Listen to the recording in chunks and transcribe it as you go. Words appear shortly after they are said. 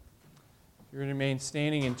You're going to remain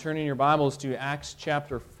standing and turning your Bibles to Acts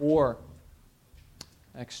chapter 4.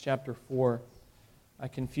 Acts chapter 4. I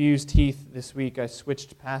confused Heath this week. I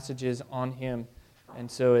switched passages on him.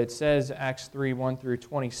 And so it says Acts 3, 1 through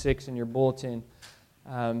 26 in your bulletin.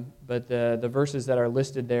 But the verses that are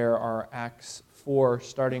listed there are Acts 4,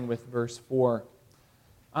 starting with verse 4.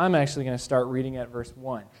 I'm actually going to start reading at verse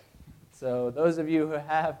 1. So those of you who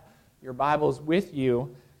have your Bibles with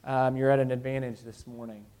you, you're at an advantage this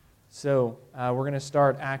morning. So we're going to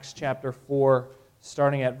start Acts chapter 4,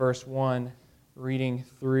 starting at verse 1, reading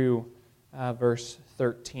through verse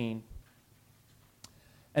 13.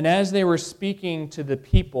 And as they were speaking to the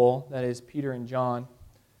people, that is Peter and John,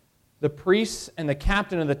 the priests and the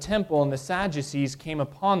captain of the temple and the Sadducees came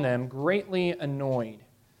upon them greatly annoyed,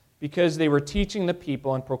 because they were teaching the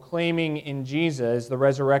people and proclaiming in Jesus the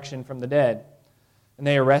resurrection from the dead. And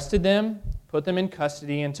they arrested them, put them in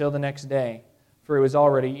custody until the next day, for it was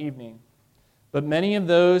already evening. But many of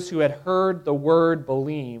those who had heard the word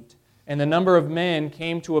believed, and the number of men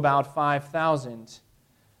came to about 5,000.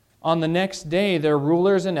 On the next day, their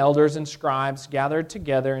rulers and elders and scribes gathered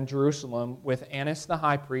together in Jerusalem with Annas the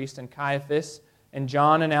high priest and Caiaphas and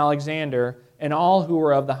John and Alexander and all who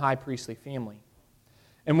were of the high priestly family.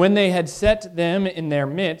 And when they had set them in their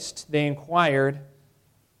midst, they inquired,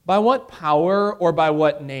 "By what power or by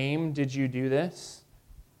what name did you do this?"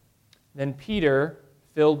 Then Peter,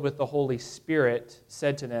 filled with the Holy Spirit,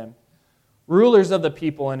 said to them, "Rulers of the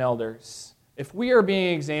people and elders, if we are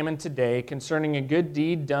being examined today concerning a good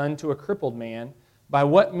deed done to a crippled man, by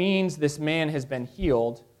what means this man has been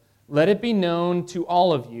healed, let it be known to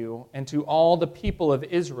all of you and to all the people of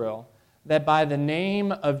Israel that by the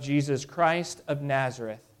name of Jesus Christ of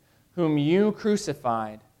Nazareth, whom you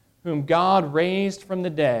crucified, whom God raised from the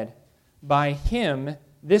dead, by him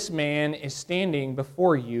this man is standing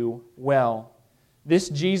before you well. This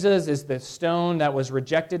Jesus is the stone that was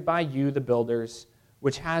rejected by you, the builders,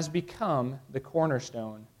 which has become the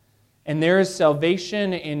cornerstone. And there is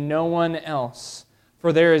salvation in no one else,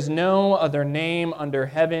 for there is no other name under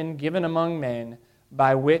heaven given among men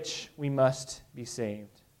by which we must be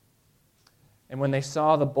saved." And when they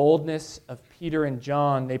saw the boldness of Peter and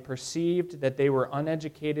John, they perceived that they were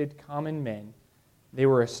uneducated common men. They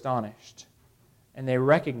were astonished, and they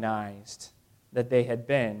recognized that they had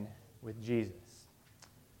been with Jesus.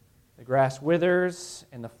 The grass withers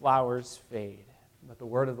and the flowers fade, but the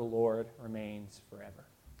word of the Lord remains forever.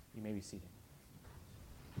 You may be seated.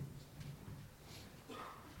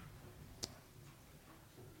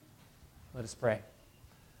 Let us pray.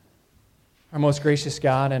 Our most gracious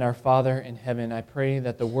God and our Father in heaven, I pray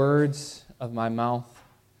that the words of my mouth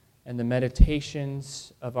and the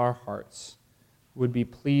meditations of our hearts would be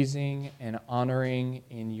pleasing and honoring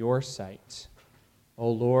in your sight, O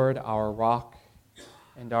Lord, our rock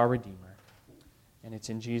and our Redeemer. And it's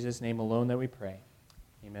in Jesus' name alone that we pray.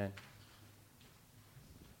 Amen.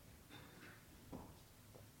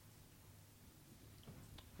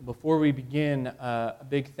 Before we begin, a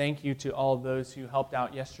big thank you to all of those who helped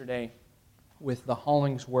out yesterday with the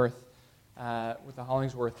Hollingsworth's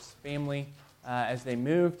family as they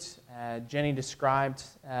moved. Jenny described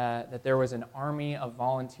that there was an army of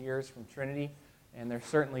volunteers from Trinity, and there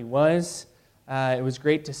certainly was. It was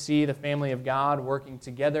great to see the family of God working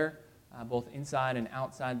together, both inside and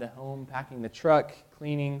outside the home, packing the truck,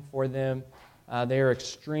 cleaning for them. They are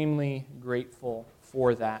extremely grateful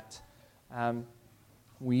for that.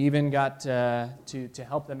 We even got to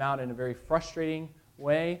help them out in a very frustrating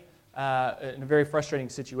way, in a very frustrating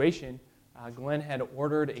situation. Glenn had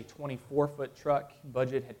ordered a 24-foot truck.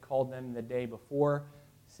 Budget had called them the day before,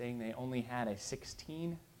 saying they only had a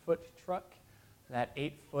 16-foot truck. That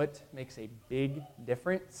 8-foot makes a big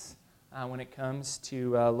difference when it comes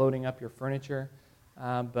to loading up your furniture.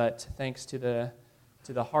 But thanks to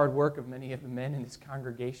the hard work of many of the men in this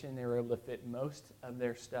congregation, they were able to fit most of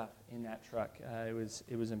their stuff in that truck. It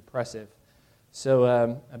was impressive. So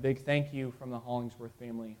a big thank you from the Hollingsworth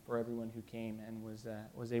family for everyone who came and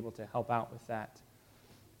was able to help out with that.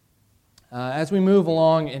 As we move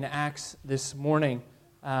along in Acts this morning,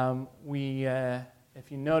 if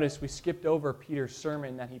you notice, we skipped over Peter's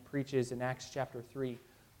sermon that he preaches in Acts chapter 3.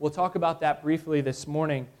 We'll talk about that briefly this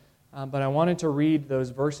morning, but I wanted to read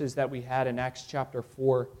those verses that we had in Acts chapter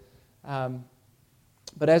 4.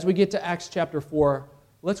 But as we get to Acts chapter 4,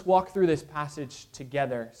 let's walk through this passage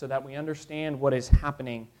together so that we understand what is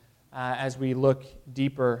happening as we look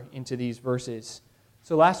deeper into these verses.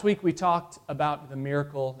 So last week we talked about the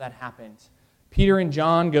miracle that happened. Peter and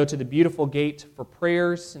John go to the beautiful gate for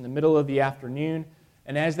prayers in the middle of the afternoon,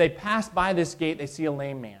 and as they pass by this gate, they see a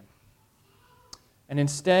lame man. And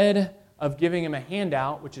instead of giving him a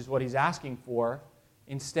handout, which is what he's asking for,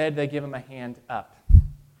 instead they give him a hand up.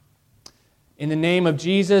 In the name of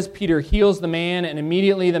Jesus, Peter heals the man, and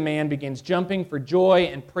immediately the man begins jumping for joy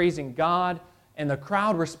and praising God, and the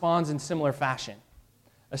crowd responds in similar fashion,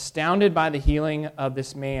 astounded by the healing of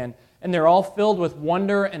this man. And they're all filled with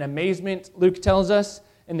wonder and amazement, Luke tells us,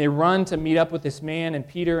 and they run to meet up with this man and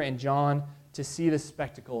Peter and John to see the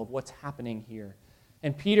spectacle of what's happening here.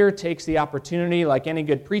 And Peter takes the opportunity, like any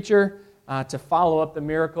good preacher, to follow up the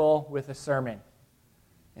miracle with a sermon.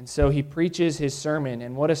 And so he preaches his sermon,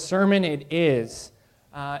 and what a sermon it is.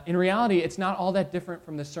 In reality, it's not all that different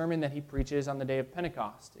from the sermon that he preaches on the day of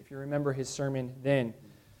Pentecost, if you remember his sermon then.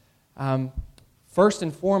 First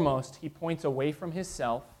and foremost, he points away from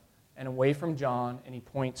himself and away from John, and he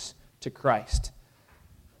points to Christ.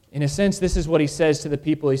 In a sense, this is what he says to the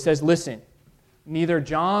people. He says, listen, neither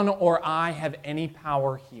John or I have any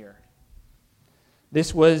power here.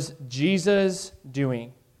 This was Jesus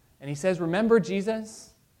doing. And he says, remember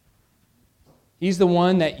Jesus? He's the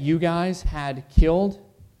one that you guys had killed.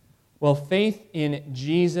 Well, faith in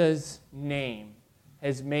Jesus' name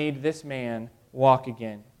has made this man walk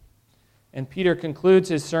again. And Peter concludes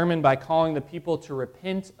his sermon by calling the people to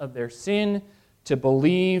repent of their sin, to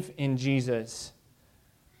believe in Jesus.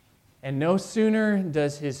 And no sooner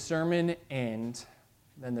does his sermon end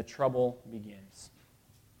than the trouble begins.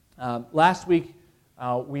 Last week,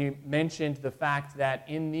 we mentioned the fact that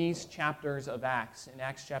in these chapters of Acts, in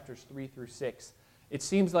Acts chapters 3 through 6, it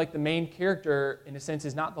seems like the main character, in a sense,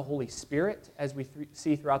 is not the Holy Spirit, as we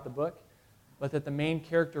see throughout the book, but that the main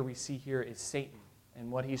character we see here is Satan and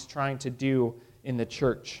what he's trying to do in the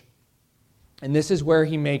church. And this is where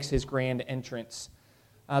he makes his grand entrance.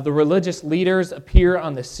 The religious leaders appear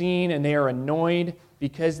on the scene, and they are annoyed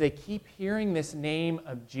because they keep hearing this name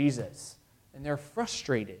of Jesus, and they're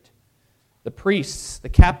frustrated. The priests, the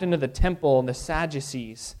captain of the temple, and the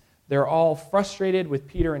Sadducees, they're all frustrated with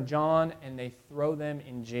Peter and John, and they throw them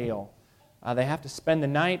in jail. They have to spend the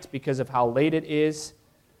night because of how late it is.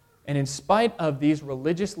 And in spite of these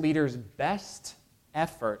religious leaders' best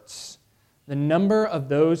efforts, the number of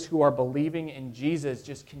those who are believing in Jesus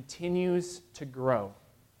just continues to grow.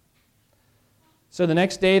 So the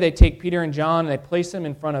next day, they take Peter and John, and they place them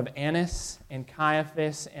in front of Annas and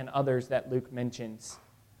Caiaphas and others that Luke mentions.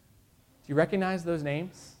 Do you recognize those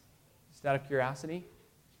names? Just out of curiosity?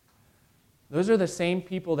 Those are the same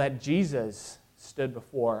people that Jesus stood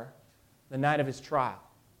before the night of his trial.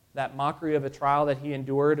 That mockery of a trial that he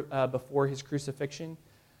endured before his crucifixion.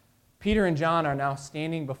 Peter and John are now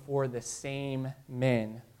standing before the same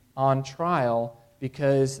men on trial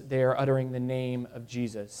because they are uttering the name of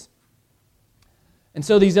Jesus. And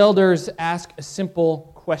so these elders ask a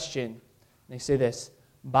simple question. They say this,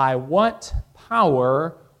 by what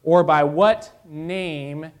power or by what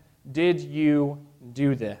name did you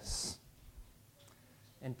do this?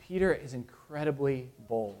 And Peter is incredibly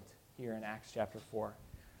bold here in Acts chapter 4.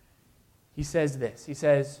 He says this. He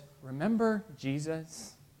says, remember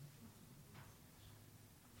Jesus?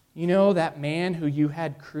 You know that man who you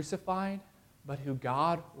had crucified, but who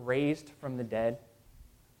God raised from the dead?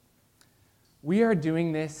 We are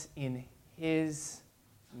doing this in his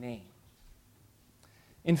name.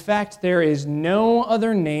 In fact, there is no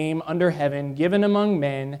other name under heaven given among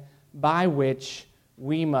men by which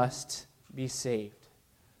we must be saved.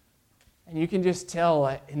 And you can just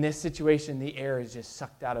tell in this situation, the air is just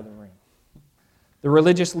sucked out of the room. The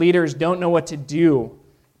religious leaders don't know what to do.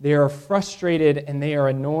 They are frustrated and they are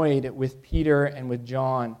annoyed with Peter and with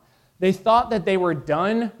John. They thought that they were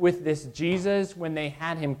done with this Jesus when they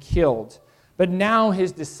had him killed. But now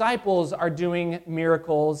his disciples are doing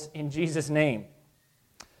miracles in Jesus' name.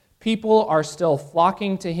 People are still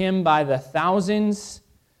flocking to him by the thousands,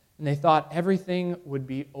 and they thought everything would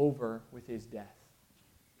be over with his death.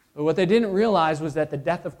 But what they didn't realize was that the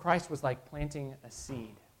death of Christ was like planting a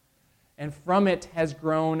seed, and from it has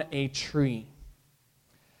grown a tree.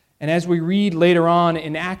 And as we read later on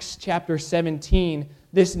in Acts chapter 17,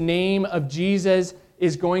 this name of Jesus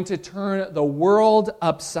is going to turn the world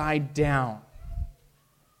upside down.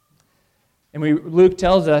 And Luke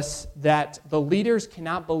tells us that the leaders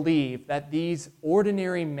cannot believe that these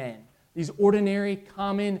ordinary men, these ordinary,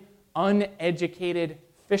 common, uneducated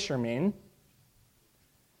fishermen,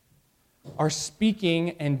 are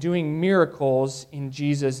speaking and doing miracles in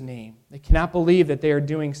Jesus' name. They cannot believe that they are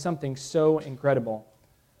doing something so incredible.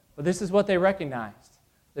 But this is what they recognized.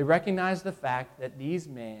 They recognized the fact that these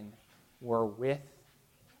men were with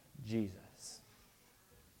Jesus.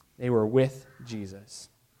 They were with Jesus.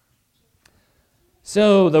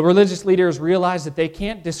 So the religious leaders realize that they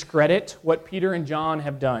can't discredit what Peter and John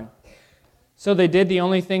have done. So they did the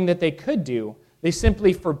only thing that they could do. They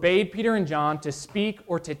simply forbade Peter and John to speak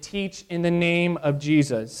or to teach in the name of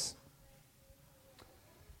Jesus.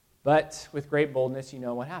 But with great boldness, you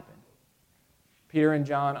know what happened. Peter and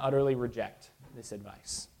John utterly reject this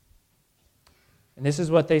advice. And this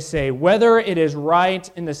is what they say: whether it is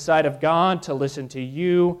right in the sight of God to listen to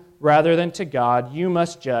you rather than to God, you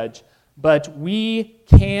must judge. But we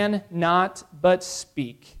cannot but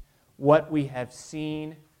speak what we have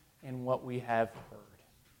seen and what we have heard.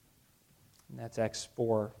 And that's Acts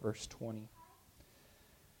 4, verse 20.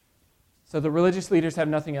 So the religious leaders have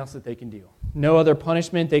nothing else that they can do. No other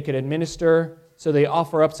punishment they could administer, so they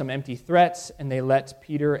offer up some empty threats and they let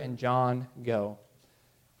Peter and John go.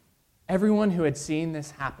 Everyone who had seen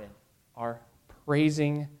this happen are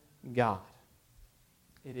praising God.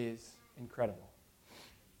 It is incredible.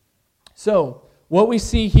 So, what we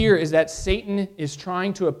see here is that Satan is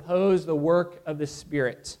trying to oppose the work of the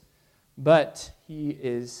Spirit, but he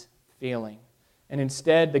is failing. And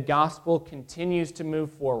instead, the gospel continues to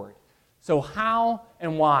move forward. So how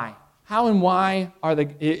and why? How and why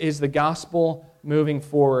is the gospel moving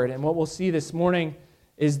forward? And what we'll see this morning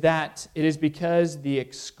is that it is because the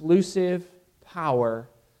exclusive power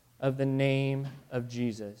of the name of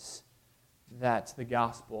Jesus that the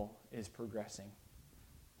gospel is progressing.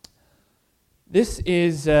 This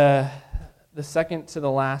is the second to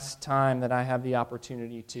the last time that I have the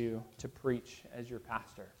opportunity to preach as your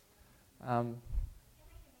pastor.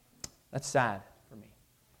 That's sad for me.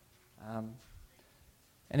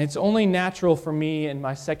 And it's only natural for me in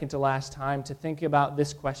my second to last time to think about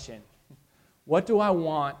this question. What do I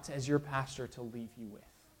want as your pastor to leave you with?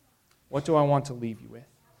 What do I want to leave you with?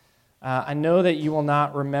 I know that you will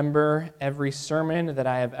not remember every sermon that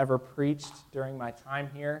I have ever preached during my time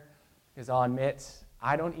here, because I'll admit,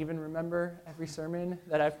 I don't even remember every sermon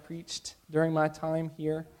that I've preached during my time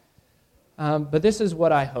here. But this is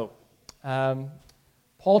what I hope.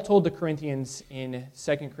 Paul told the Corinthians in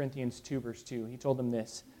 2 Corinthians 2, verse 2, he told them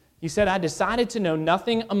this. He said, I decided to know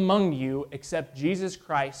nothing among you except Jesus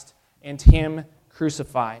Christ and Him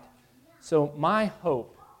crucified. So my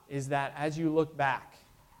hope is that as you look back,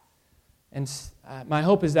 and my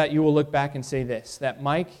hope is that you will look back and say this, that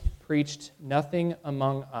Mike preached nothing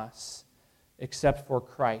among us except for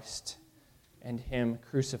Christ and Him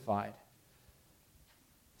crucified.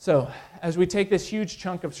 So, as we take this huge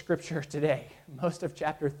chunk of Scripture today, most of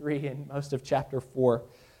chapter 3 and most of chapter 4,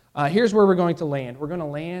 here's where we're going to land. We're going to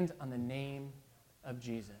land on the name of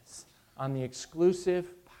Jesus, on the exclusive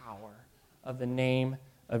power of the name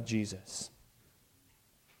of Jesus.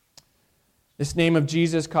 This name of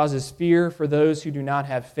Jesus causes fear for those who do not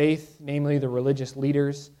have faith, namely the religious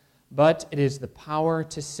leaders, but it is the power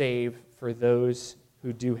to save for those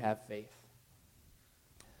who do have faith.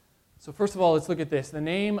 So first of all, let's look at this. The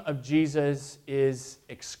name of Jesus is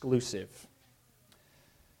exclusive.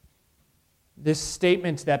 This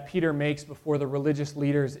statement that Peter makes before the religious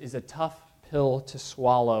leaders is a tough pill to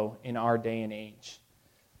swallow in our day and age.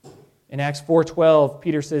 In Acts 4:12,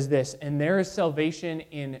 Peter says this, and there is salvation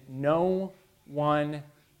in no one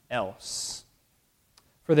else.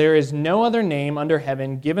 For there is no other name under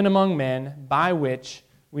heaven given among men by which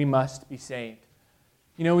we must be saved.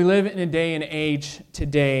 You know, we live in a day and age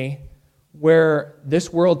today where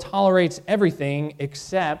this world tolerates everything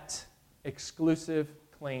except exclusive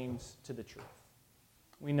claims to the truth.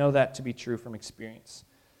 We know that to be true from experience.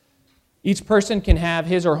 Each person can have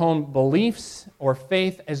his or her own beliefs or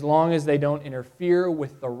faith as long as they don't interfere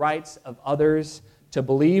with the rights of others to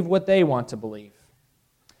believe what they want to believe.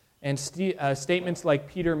 And statements like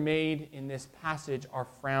Peter made in this passage are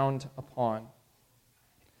frowned upon.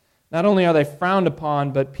 Not only are they frowned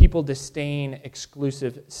upon, but people disdain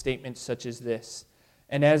exclusive statements such as this.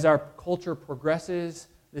 And as our culture progresses,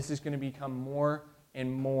 this is going to become more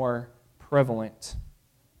and more prevalent.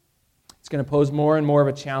 It's going to pose more and more of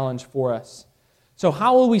a challenge for us. So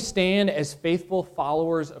how will we stand as faithful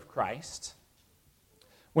followers of Christ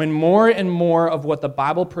when more and more of what the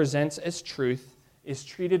Bible presents as truth is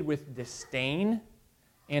treated with disdain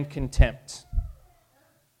and contempt?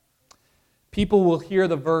 People will hear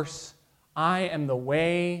the verse, I am the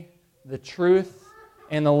way, the truth,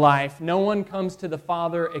 and the life. No one comes to the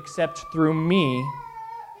Father except through me.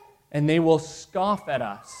 And they will scoff at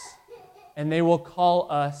us. And they will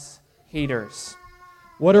call us haters.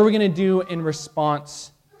 What are we going to do in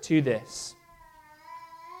response to this?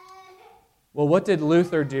 Well, what did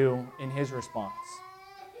Luther do in his response?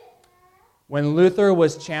 When Luther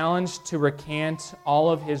was challenged to recant all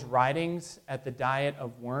of his writings at the Diet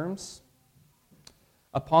of Worms,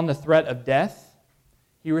 upon the threat of death,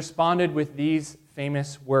 he responded with these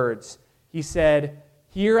famous words. He said,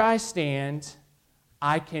 Here I stand,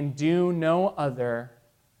 I can do no other,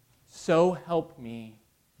 so help me,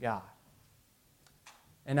 God.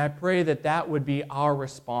 And I pray that that would be our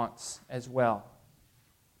response as well.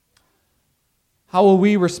 How will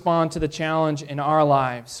we respond to the challenge in our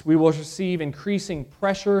lives? We will receive increasing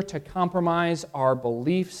pressure to compromise our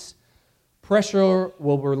beliefs. Pressure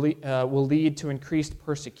will lead to increased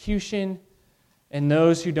persecution, and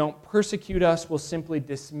those who don't persecute us will simply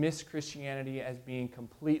dismiss Christianity as being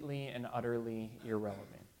completely and utterly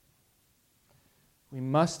irrelevant. We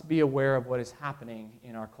must be aware of what is happening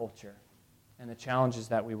in our culture and the challenges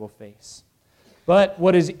that we will face. But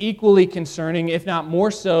what is equally concerning, if not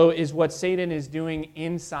more so, is what Satan is doing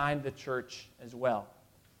inside the church as well.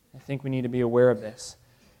 I think we need to be aware of this.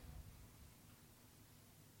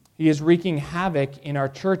 He is wreaking havoc in our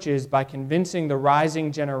churches by convincing the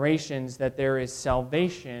rising generations that there is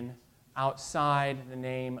salvation outside the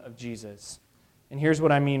name of Jesus. And here's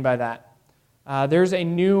what I mean by that. There's a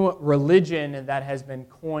new religion that has been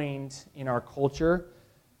coined in our culture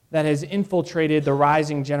that has infiltrated the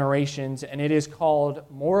rising generations, and it is called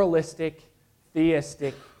moralistic,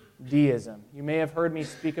 theistic deism. You may have heard me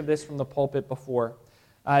speak of this from the pulpit before.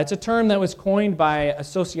 It's a term that was coined by a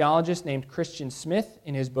sociologist named Christian Smith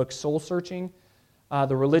in his book Soul Searching,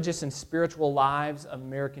 The Religious and Spiritual Lives of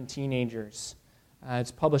American Teenagers.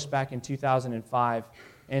 It's published back in 2005.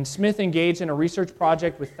 And Smith engaged in a research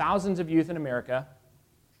project with thousands of youth in America,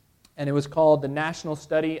 and it was called the National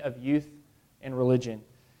Study of Youth and Religion.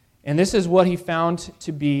 And this is what he found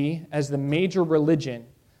to be as the major religion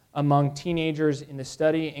among teenagers in the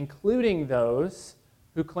study, including those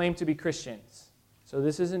who claim to be Christians. So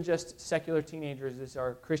this isn't just secular teenagers, these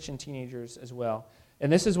are Christian teenagers as well.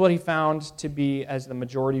 And this is what he found to be as the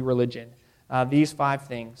majority religion. These 5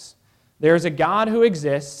 things. There is a God who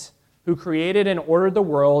exists, who created and ordered the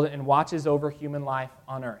world and watches over human life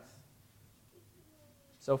on earth.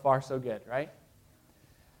 So far, so good, right?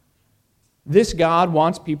 This God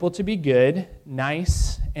wants people to be good,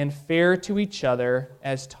 nice, and fair to each other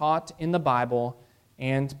as taught in the Bible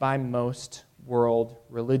and by most world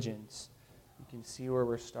religions. You can see where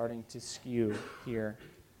we're starting to skew here.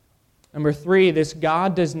 Number 3, this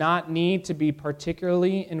God does not need to be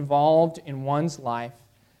particularly involved in one's life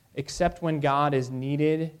except when God is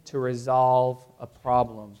needed to resolve a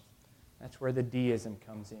problem. That's where the deism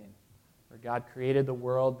comes in, where God created the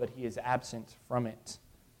world, but he is absent from it.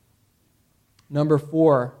 Number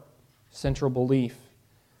 4, central belief.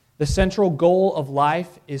 The central goal of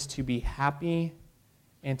life is to be happy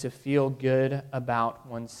and to feel good about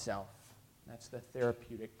oneself. That's the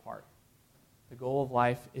therapeutic part. The goal of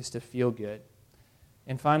life is to feel good.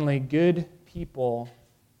 And finally, good people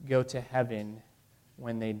go to heaven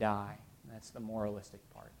when they die. That's the moralistic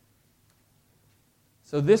part.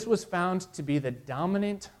 So this was found to be the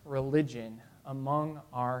dominant religion among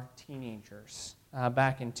our teenagers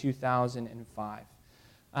back in 2005.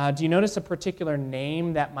 Do you notice a particular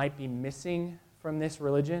name that might be missing from this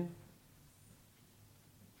religion?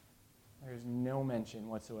 There's no mention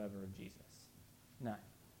whatsoever of Jesus. None.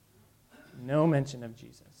 No mention of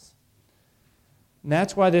Jesus. And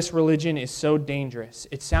that's why this religion is so dangerous.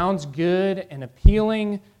 It sounds good and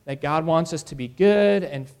appealing that God wants us to be good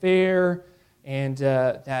and fair, and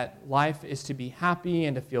that life is to be happy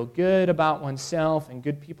and to feel good about oneself, and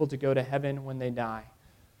good people to go to heaven when they die.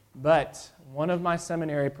 But one of my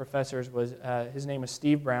seminary professors his name was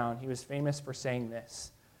Steve Brown. He was famous for saying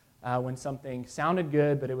this when something sounded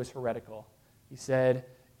good, but it was heretical. He said,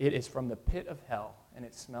 "It is from the pit of hell, and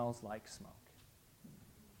it smells like smoke."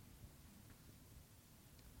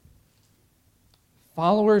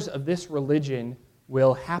 Followers of this religion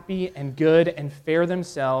will happy and good and fair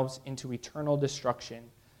themselves into eternal destruction.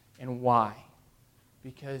 And why?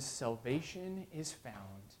 Because salvation is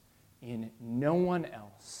found in no one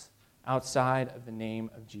else outside of the name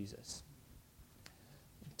of Jesus.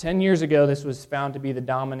 10 years ago, this was found to be the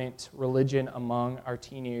dominant religion among our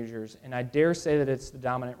teenagers, and I dare say that it's the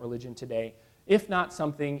dominant religion today, if not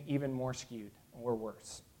something even more skewed or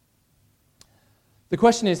worse. The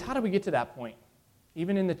question is, how do we get to that point?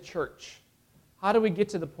 Even in the church, how do we get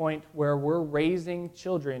to the point where we're raising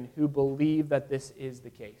children who believe that this is the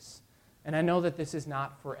case? And I know that this is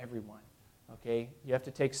not for everyone, okay? You have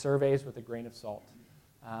to take surveys with a grain of salt.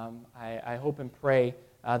 I hope and pray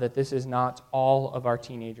that this is not all of our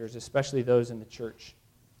teenagers, especially those in the church.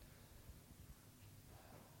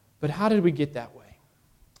 But how did we get that way?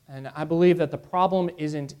 And I believe that the problem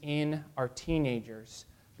isn't in our teenagers,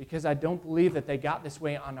 because I don't believe that they got this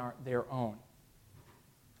way on their own.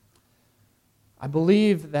 I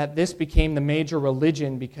believe that this became the major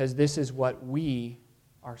religion because this is what we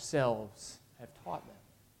ourselves have taught them.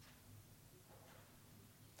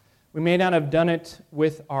 We may not have done it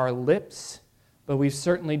with our lips, but we've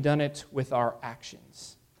certainly done it with our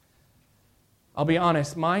actions. I'll be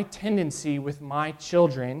honest, my tendency with my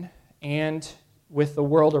children and with the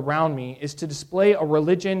world around me is to display a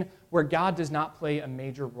religion where God does not play a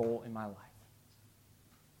major role in my life.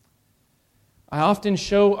 I often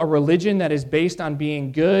show a religion that is based on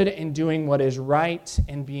being good and doing what is right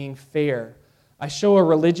and being fair. I show a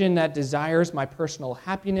religion that desires my personal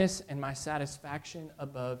happiness and my satisfaction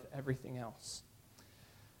above everything else.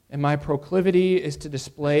 And my proclivity is to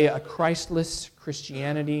display a Christless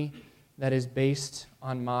Christianity that is based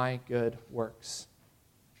on my good works.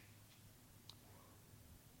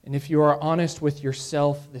 And if you are honest with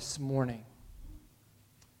yourself this morning,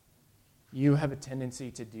 you have a tendency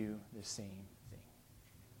to do the same thing.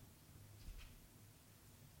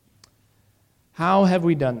 How have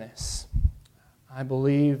we done this? I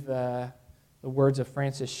believe the words of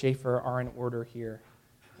Francis Schaeffer are in order here.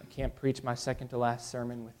 I can't preach my second to last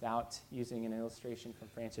sermon without using an illustration from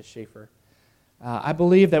Francis Schaeffer. I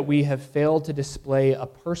believe that we have failed to display a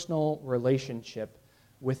personal relationship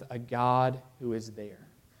with a God who is there.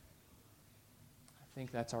 I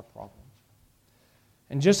think that's our problem.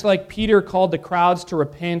 And just like Peter called the crowds to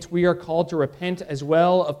repent, we are called to repent as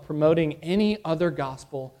well of promoting any other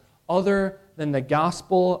gospel other than the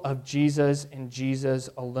gospel of Jesus and Jesus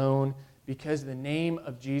alone, because the name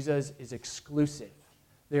of Jesus is exclusive.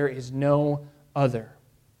 There is no other.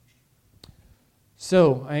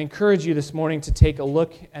 So, I encourage you this morning to take a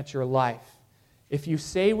look at your life. If you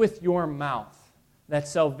say with your mouth that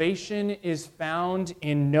salvation is found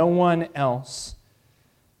in no one else,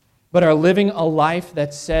 but are living a life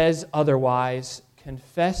that says otherwise,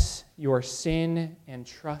 confess your sin and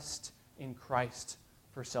trust in Christ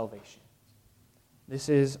for salvation. This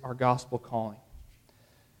is our gospel calling.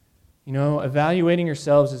 You know, evaluating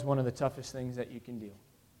yourselves is one of the toughest things that you can do.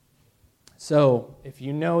 So, if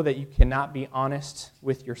you know that you cannot be honest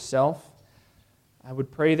with yourself, I would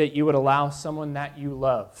pray that you would allow someone that you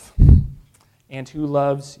love and who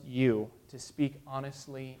loves you to speak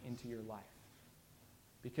honestly into your life,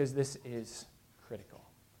 because this is critical.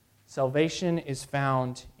 Salvation is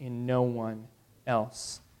found in no one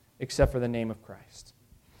else except for the name of Christ.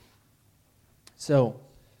 So,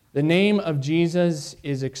 the name of Jesus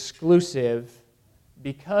is exclusive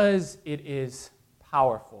because it is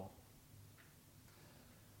powerful.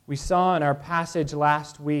 We saw in our passage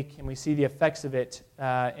last week, and we see the effects of it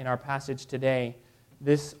in our passage today,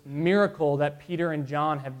 this miracle that Peter and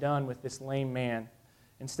John have done with this lame man.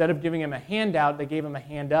 Instead of giving him a handout, they gave him a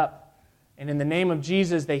hand up. And in the name of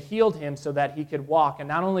Jesus, they healed him so that he could walk. And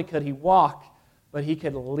not only could he walk, but he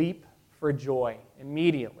could leap for joy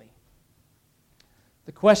immediately.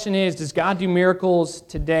 The question is, does God do miracles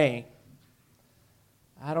today?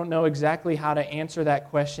 I don't know exactly how to answer that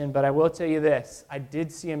question, but I will tell you this. I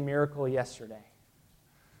did see a miracle yesterday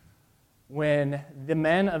when the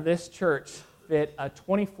men of this church fit a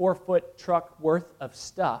 24-foot truck worth of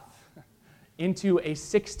stuff into a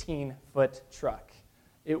 16-foot truck.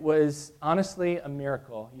 It was honestly a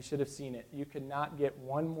miracle. You should have seen it. You could not get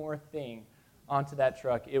one more thing onto that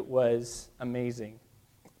truck. It was amazing.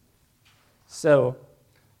 So,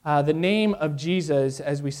 the name of Jesus,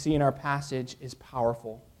 as we see in our passage, is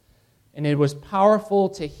powerful. And it was powerful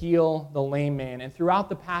to heal the lame man. And throughout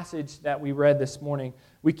the passage that we read this morning,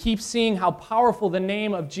 we keep seeing how powerful the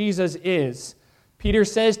name of Jesus is. Peter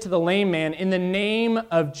says to the lame man, "In the name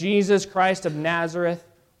of Jesus Christ of Nazareth,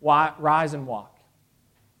 rise and walk."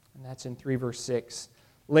 And that's in 3 verse 6.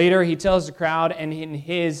 Later, he tells the crowd, "And in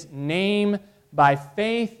his name, by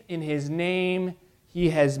faith in his name,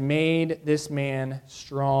 he has made this man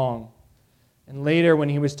strong." And later, when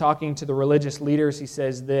he was talking to the religious leaders, he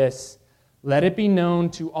says this, "Let it be known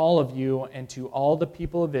to all of you and to all the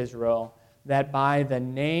people of Israel that by the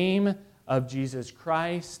name of Jesus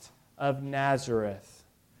Christ of Nazareth,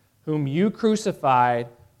 whom you crucified,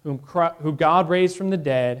 who God raised from the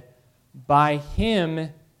dead, by him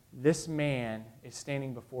this man is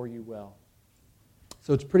standing before you well."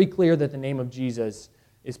 So it's pretty clear that the name of Jesus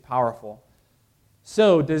is powerful.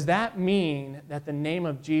 So, does that mean that the name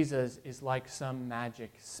of Jesus is like some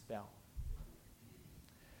magic spell?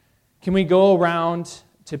 Can we go around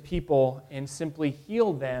to people and simply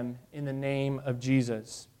heal them in the name of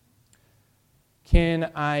Jesus?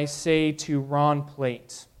 Can I say to Ron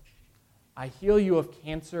Plate, "I heal you of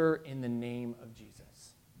cancer in the name of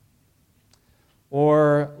Jesus"?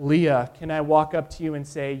 Or, Leah, can I walk up to you and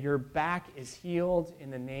say, "Your back is healed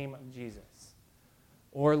in the name of Jesus"?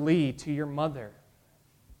 Or Lee, to your mother,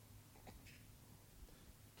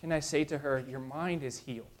 can I say to her, "Your mind is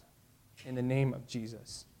healed in the name of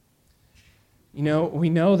Jesus"? You know, we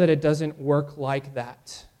know that it doesn't work like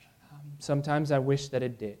that. Sometimes I wish that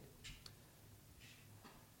it did.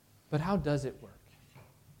 But how does it work?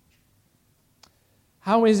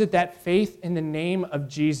 How is it that faith in the name of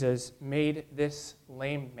Jesus made this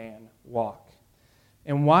lame man walk?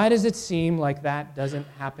 And why does it seem like that doesn't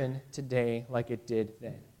happen today like it did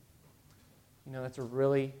then? You know, that's a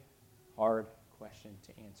really hard question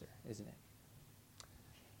to answer, isn't it?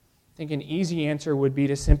 I think an easy answer would be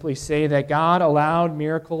to simply say that God allowed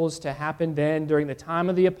miracles to happen then during the time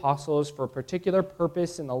of the apostles for a particular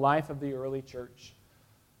purpose in the life of the early church.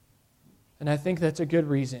 And I think that's a good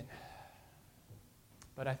reason.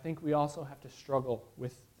 But I think we also have to struggle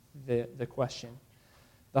with the question.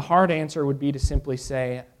 The hard answer would be to simply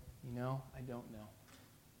say, you know, I don't know.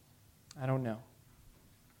 I don't know.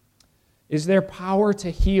 Is there power to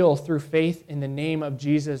heal through faith in the name of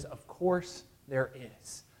Jesus? Of course there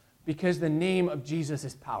is, because the name of Jesus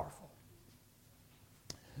is powerful.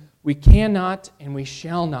 We cannot and we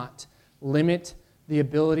shall not limit the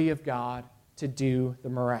ability of God to do the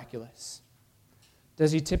miraculous.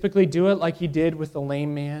 Does he typically do it like he did with the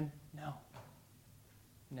lame man? No.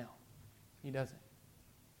 No, he doesn't.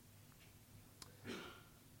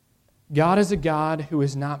 God is a God who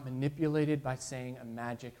is not manipulated by saying a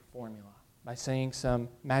magic formula, by saying some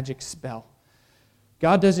magic spell.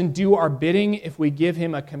 God doesn't do our bidding if we give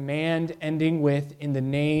him a command ending with, in the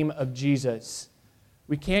name of Jesus.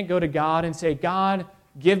 We can't go to God and say, God,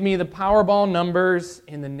 give me the Powerball numbers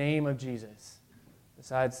in the name of Jesus.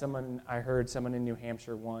 Besides, I heard someone in New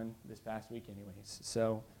Hampshire won this past week anyways,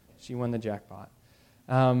 so she won the jackpot.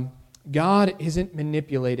 God isn't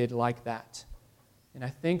manipulated like that. And I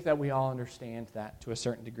think that we all understand that to a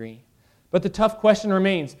certain degree. But the tough question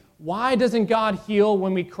remains, why doesn't God heal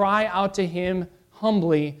when we cry out to him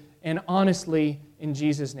humbly and honestly in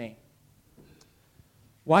Jesus' name?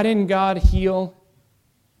 Why didn't God heal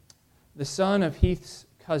the son of Heath's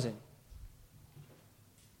cousin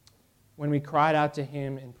when we cried out to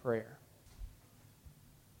him in prayer?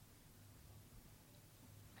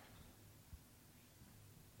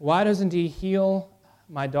 Why doesn't he heal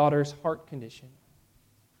my daughter's heart condition?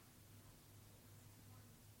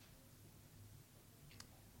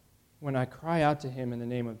 When I cry out to him in the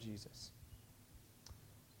name of Jesus?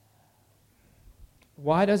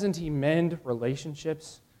 Why doesn't he mend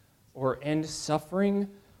relationships or end suffering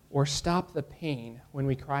or stop the pain when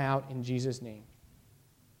we cry out in Jesus' name?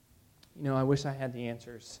 You know, I wish I had the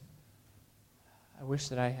answers. I wish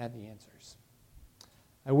that I had the answers.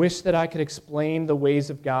 I wish that I could explain the ways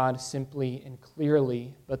of God simply and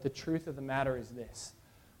clearly, but the truth of the matter is this: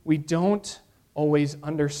 we don't always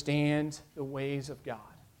understand the ways of God.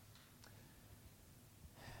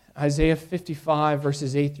 Isaiah 55,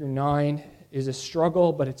 verses 8 through 9, is a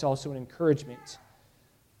struggle, but it's also an encouragement,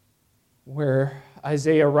 where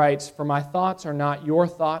Isaiah writes, "For my thoughts are not your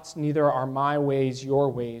thoughts, neither are my ways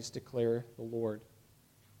your ways, declare the Lord.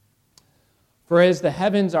 For as the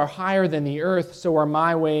heavens are higher than the earth, so are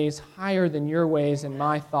my ways higher than your ways, and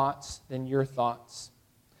my thoughts than your thoughts."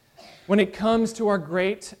 When it comes to our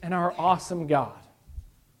great and our awesome God,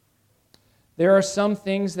 there are some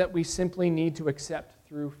things that we simply need to accept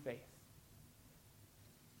through faith.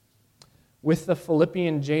 With the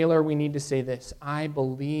Philippian jailer, we need to say this: I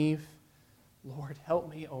believe, Lord, help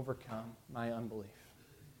me overcome my unbelief.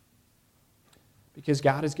 Because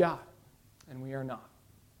God is God, and we are not.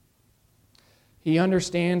 He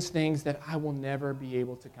understands things that I will never be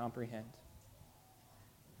able to comprehend.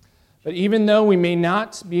 But even though we may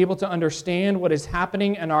not be able to understand what is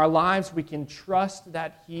happening in our lives, we can trust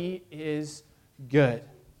that He is good.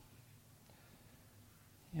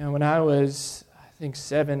 You know, when I was, I think,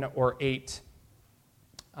 7 or 8,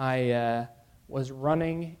 I was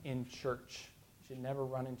running in church. You should never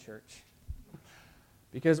run in church.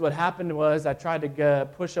 Because what happened was I tried to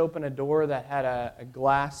push open a door that had a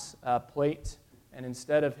glass plate, and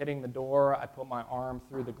instead of hitting the door, I put my arm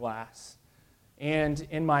through the glass. And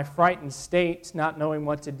in my frightened state, not knowing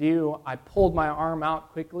what to do, I pulled my arm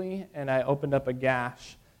out quickly, and I opened up a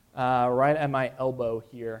gash right at my elbow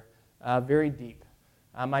here, very deep.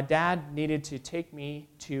 My dad needed to take me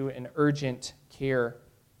to an urgent care.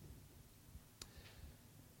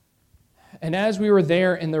 And as we were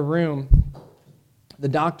there in the room, the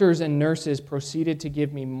doctors and nurses proceeded to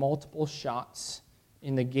give me multiple shots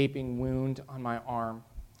in the gaping wound on my arm.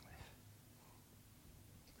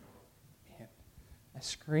 Man, I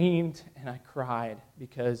screamed and I cried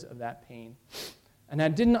because of that pain. And I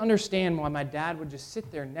didn't understand why my dad would just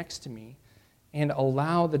sit there next to me and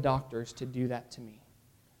allow the doctors to do that to me.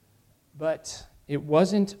 But it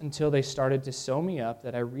wasn't until they started to sew me up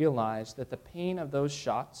that I realized that the pain of those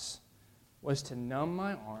shots was to numb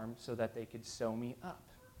my arm so that they could sew me up.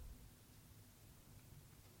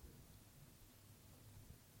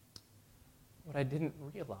 What I didn't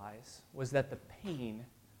realize was that the pain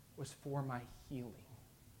was for my healing.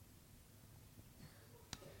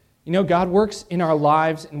 You know, God works in our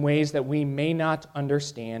lives in ways that we may not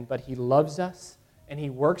understand, but He loves us, and He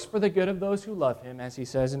works for the good of those who love Him, as He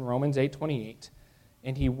says in Romans 8:28,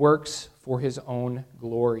 and He works for His own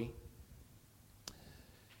glory.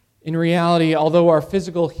 In reality, although our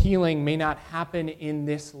physical healing may not happen in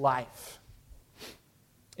this life,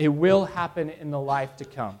 it will happen in the life to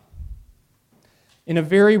come. In a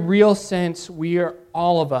very real sense,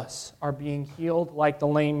 all of us are being healed like the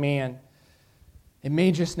lame man. It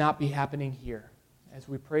may just not be happening here. As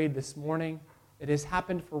we prayed this morning, it has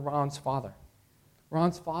happened for Ron's father.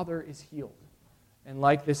 Ron's father is healed. And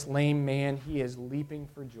like this lame man, he is leaping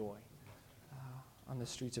for joy on the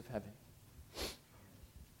streets of heaven.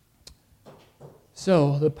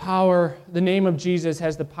 So the name of Jesus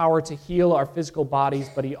has the power to heal our physical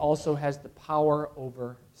bodies, but He also has the power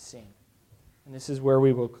over sin. And this is where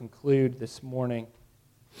we will conclude this morning.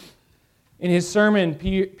 In his sermon,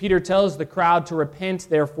 Peter tells the crowd to repent,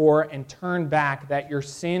 therefore, and turn back, that your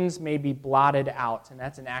sins may be blotted out. And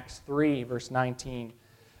that's in Acts 3, verse 19.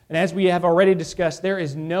 And as we have already discussed, there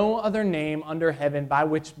is no other name under heaven by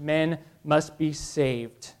which men must be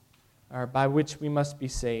saved, or by which we must be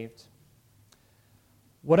saved.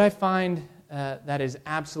 What I find that is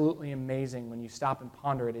absolutely amazing when you stop and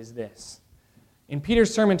ponder it is this. In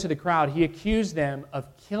Peter's sermon to the crowd, he accused them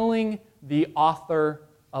of killing the author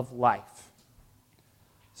of life.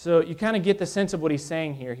 So you kind of get the sense of what he's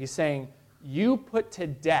saying here. He's saying, you put to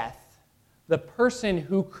death the person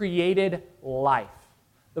who created life.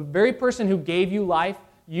 The very person who gave you life,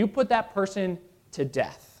 you put that person to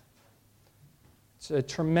death. It's a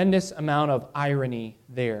tremendous amount of irony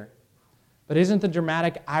there. But isn't the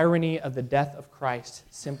dramatic irony of the death of Christ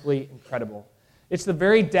simply incredible? It's the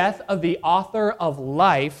very death of the author of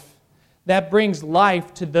life that brings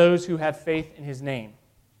life to those who have faith in His name.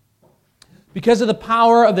 Because of the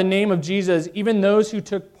power of the name of Jesus, even those who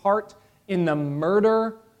took part in the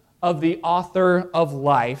murder of the author of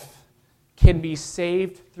life can be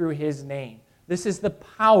saved through His name. This is the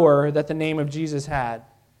power that the name of Jesus had.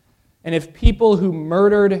 And if people who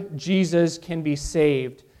murdered Jesus can be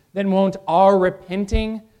saved, then won't our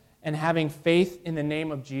repenting and having faith in the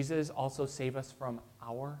name of Jesus also save us from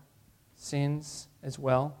our sins as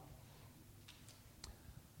well?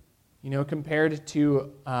 You know, compared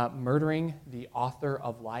to murdering the author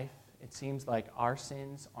of life, it seems like our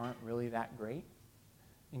sins aren't really that great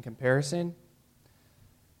in comparison.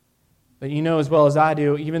 But you know as well as I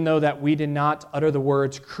do, even though that we did not utter the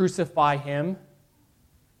words, "Crucify Him,"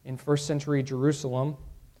 in first century Jerusalem,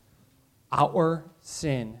 our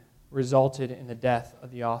sin resulted in the death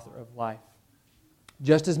of the author of life.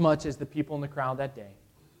 Just as much as the people in the crowd that day,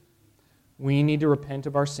 we need to repent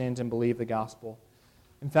of our sins and believe the gospel.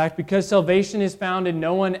 In fact, because salvation is found in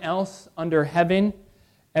no one else under heaven,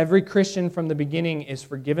 every Christian from the beginning is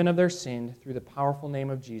forgiven of their sin through the powerful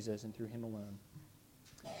name of Jesus and through Him alone.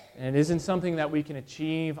 And it isn't something that we can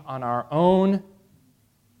achieve on our own.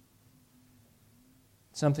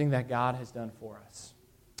 It's something that God has done for us.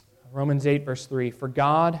 Romans 8, verse 3, "For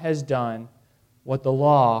God has done what the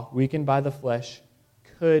law, weakened by the flesh,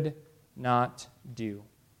 could not do."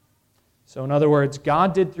 So in other words,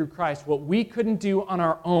 God did through Christ what we couldn't do on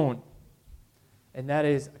our own, and that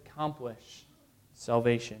is accomplish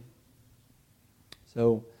salvation.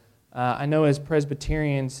 So I know as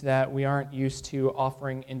Presbyterians that we aren't used to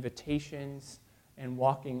offering invitations and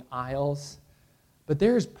walking aisles, but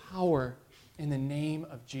there is power in the name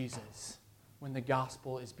of Jesus when the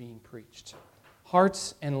gospel is being preached.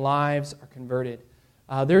 Hearts and lives are converted.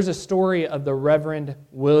 There's a story of the Reverend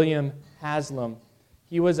William Haslam.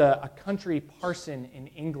 He was a country parson in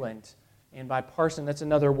England. And by parson, that's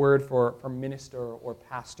another word for minister or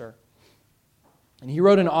pastor. And he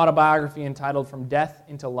wrote an autobiography entitled From Death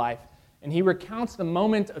into Life. And he recounts the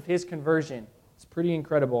moment of his conversion. It's pretty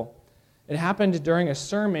incredible. It happened during a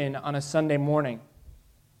sermon on a Sunday morning.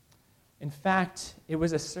 In fact, it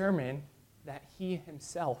was a sermon that he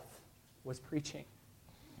himself was preaching.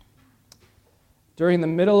 During the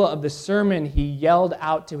middle of the sermon, he yelled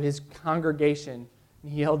out to his congregation,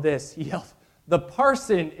 and he yelled this. He yelled, "The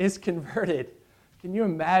parson is converted." Can you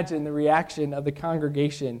imagine the reaction of the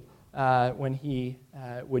congregation when he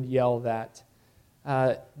would yell that?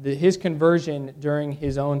 His conversion during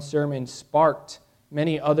his own sermon sparked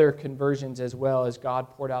many other conversions as well, as God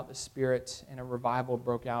poured out the Spirit and a revival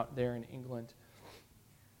broke out there in England.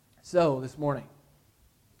 So, this morning,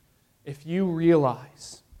 if you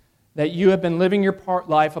realize that you have been living your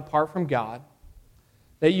life apart from God,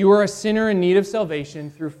 that you are a sinner in need of salvation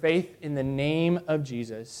through faith in the name of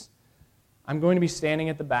Jesus, I'm going to be standing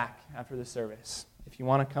at the back after the service. If you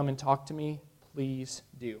want to come and talk to me, please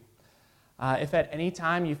do. If at any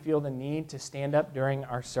time you feel the need to stand up during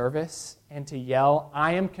our service and to yell,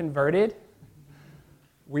 "I am converted,"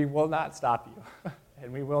 we will not stop you,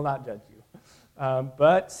 and we will not judge you.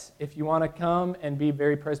 But if you want to come and be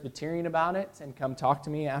very Presbyterian about it and come talk to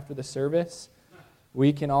me after the service,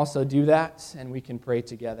 we can also do that, and we can pray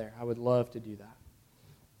together. I would love to do that.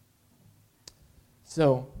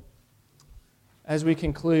 So, as we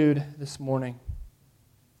conclude this morning,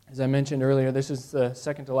 as I mentioned earlier, this is the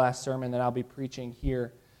second to last sermon that I'll be preaching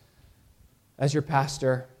here as your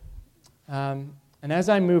pastor. And as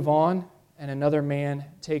I move on and another man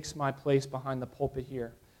takes my place behind the pulpit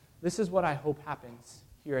here, this is what I hope happens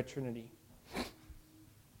here at Trinity.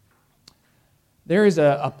 There is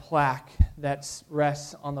a plaque that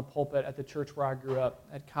rests on the pulpit at the church where I grew up,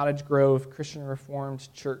 at Cottage Grove Christian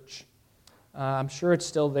Reformed Church. I'm sure it's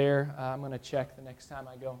still there. I'm going to check the next time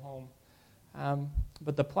I go home.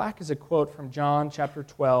 But the plaque is a quote from John chapter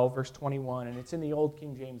 12, verse 21, and it's in the Old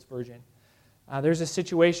King James Version. There's a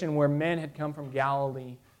situation where men had come from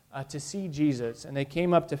Galilee to see Jesus, and they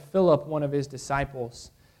came up to Philip, one of his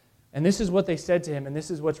disciples. And this is what they said to him, and this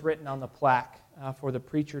is what's written on the plaque for the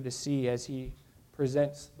preacher to see as he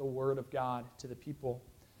presents the Word of God to the people.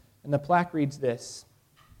 And the plaque reads this.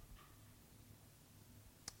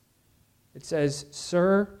 It says,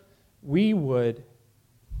 Sir, we would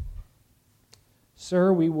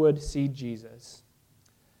see Jesus.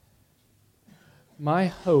 My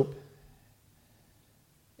hope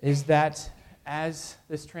is that as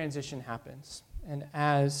this transition happens, and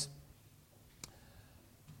as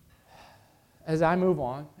I move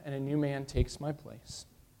on and a new man takes my place,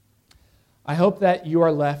 I hope that you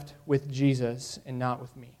are left with Jesus and not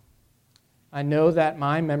with me. I know that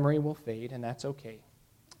my memory will fade, and that's okay.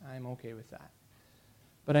 I'm okay with that.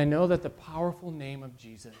 But I know that the powerful name of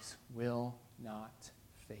Jesus will not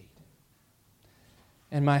fade.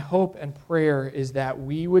 And my hope and prayer is that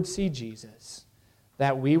we would see Jesus,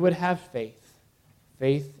 that we would have faith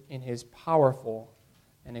in his powerful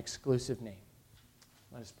and exclusive name.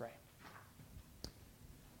 Let us pray.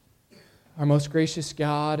 Our most gracious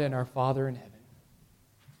God and our Father in heaven,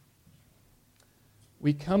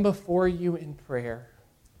 we come before you in prayer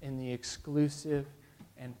in the exclusive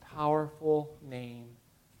and powerful name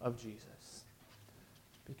of Jesus.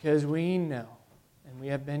 Because we know, and we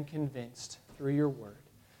have been convinced through your word,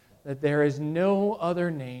 that there is no other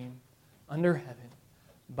name under heaven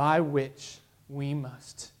by which we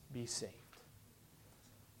must be saved.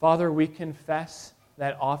 Father, we confess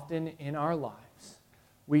that often in our lives,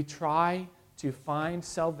 we try to find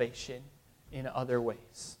salvation in other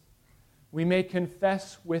ways. We may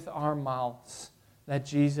confess with our mouths that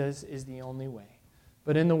Jesus is the only way.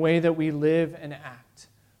 But in the way that we live and act,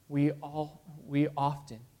 we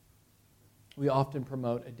often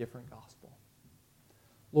promote a different gospel.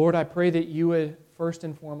 Lord, I pray that you would first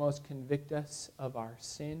and foremost convict us of our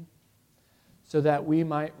sin so that we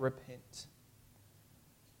might repent.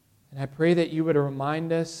 And I pray that you would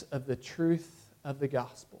remind us of the truth of the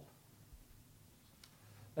gospel.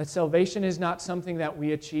 That salvation is not something that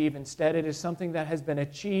we achieve. Instead, it is something that has been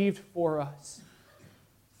achieved for us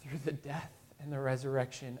through the death and the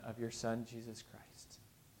resurrection of your Son, Jesus Christ.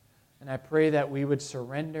 And I pray that we would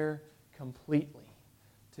surrender completely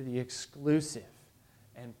to the exclusive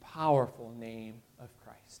and powerful name of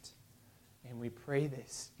Christ. And we pray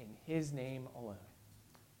this in his name alone.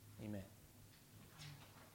 Amen.